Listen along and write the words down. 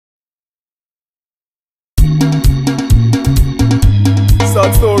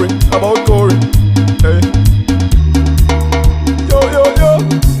Sad story about Corey. Hey. Yo,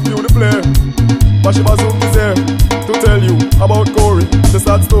 you the player. Bashiba Zook is here to tell you about Corey, the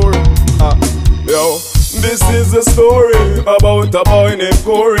sad story. Yo. This is a story about a boy named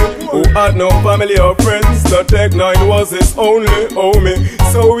Corey who had no family or friends. The Tech 9 was his only homie,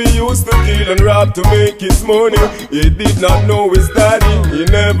 so he used to kill and rob to make his money. He did not know his daddy, he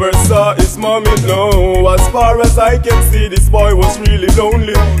never saw his mommy, no. As far as I can see, this boy was really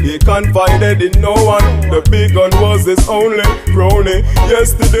lonely. He confided in no one, the big gun was his only crony.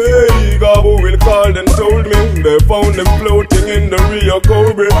 Yesterday, Gabo will called and told me they found him floating in the Rio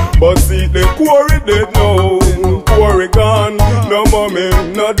Cobra. But see, the Corey did know. Corey gone, no mommy,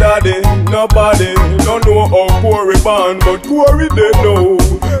 no daddy, nobody, don't know how Corey born, but Corey did know.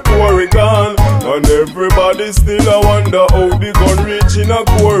 Corey gone, and everybody still a wonder how the gun reach in a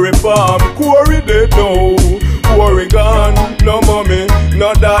Corey palm. Corey did know. Corey gone, no mommy,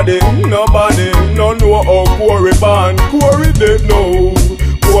 no daddy, nobody, don't know how Corey born. Corey did know.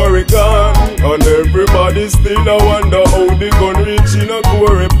 Corey gone, and everybody still a wonder how the gun reach in a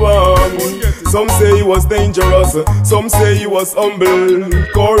Corey palm. Some say he was dangerous, some say he was humble.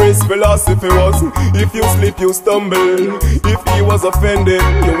 Corey's philosophy was, if you slip you stumble. If he was offended,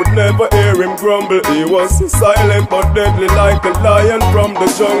 you would never hear him grumble. He was silent but deadly like a lion from the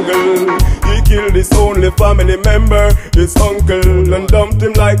jungle. He killed his only family member, his uncle, and dumped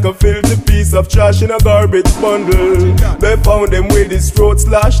him like a filthy piece of trash in a garbage bundle. They found him with his throat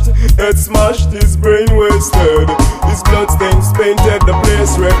slashed, head smashed, his brain wasted. His bloodstains painted the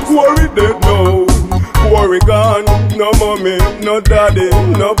place red. Corey did know. Corey gone, no mommy, no daddy,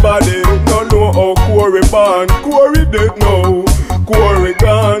 nobody, don't know how Corey born. Corey did know. Corey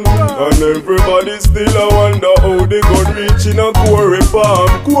gone, and everybody still a wonder how the gun reach in a Corey palm.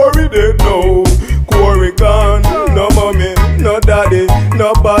 Corey did know. Corey gone, no mommy, no daddy,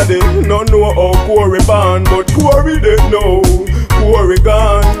 nobody, don't know how Corey born, but Corey did know. Corey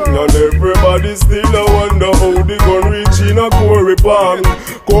gone, and everybody still a wonder how the gun reach in a Corey palm.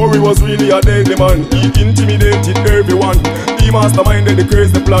 Corey was really a deadly man, he intimidated everyone. He masterminded the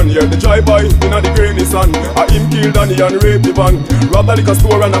crazy plan, yeah, the drive-by in a the grainy sun. Him killed Danny and raped the van, robbed a liquor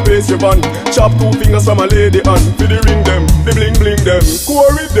store and a pastry van. Chopped 2 fingers from a lady hand, for the ring them, the bling bling them.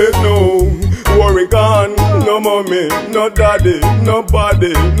 Corey did know. Corey gone, no mommy, no daddy,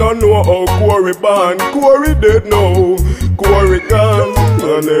 nobody, don't know how Corey born. Corey did know. Corey gone,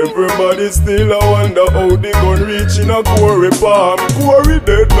 and everybody still a wonder how the gun reach in a Corey palm. Corey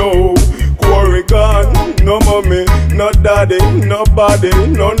did know. Corey gone, no mommy, no daddy, nobody,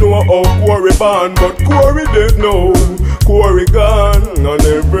 don't know how Corey born, but Corey did know. Corey gone, and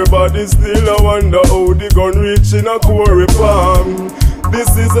everybody still a wonder how the gun reach in a Corey palm.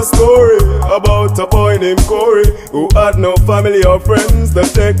 This is a story about a boy named Corey who had no family or friends. The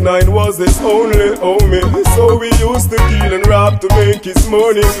Tech 9 was his only homie, so he used to kill and rob to make his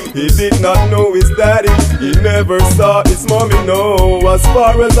money. He did not know his daddy, he never saw his mommy, no. As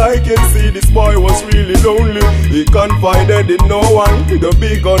far as I can see, this boy was really lonely. He confided in no one, the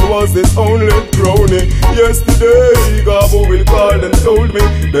big gun was his only crony. Yesterday, Gabo will called and told me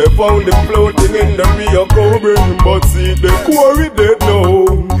they found him floating in the Rio Cobra. But see, the Corey did know.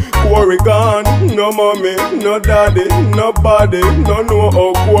 Corey gone, no mommy, no daddy, nobody, don't know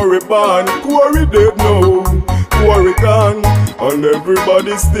how Corey born. Corey did know. Corey gone, and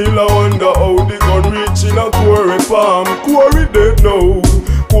everybody still a wonder how the gun reach in a Corey palm. Corey did know.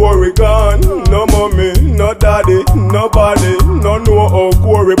 Corey gone, no mommy, no daddy, nobody, don't know how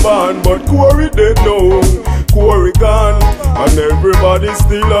Corey born, but Corey did know. Corey gone, and everybody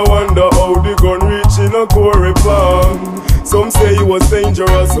still a wonder how the gun reach in a Corey palm. Some say he was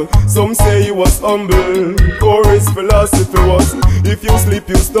dangerous, some say he was humble. Corey's philosophy was, if you slip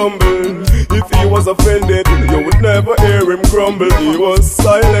you stumble. If he was offended, you would never hear him grumble. He was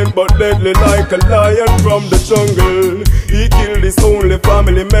silent but deadly like a lion from the jungle. He killed his only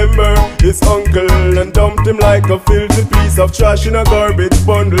family member, his uncle, and dumped him like a filthy piece of trash in a garbage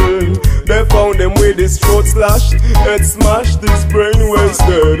bundle. They found him with his throat slashed, head smashed, his brain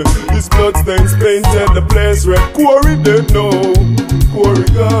wasted. His bloodstains painted the place red. Corey did know. Corey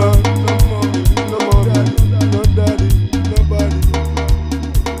gone.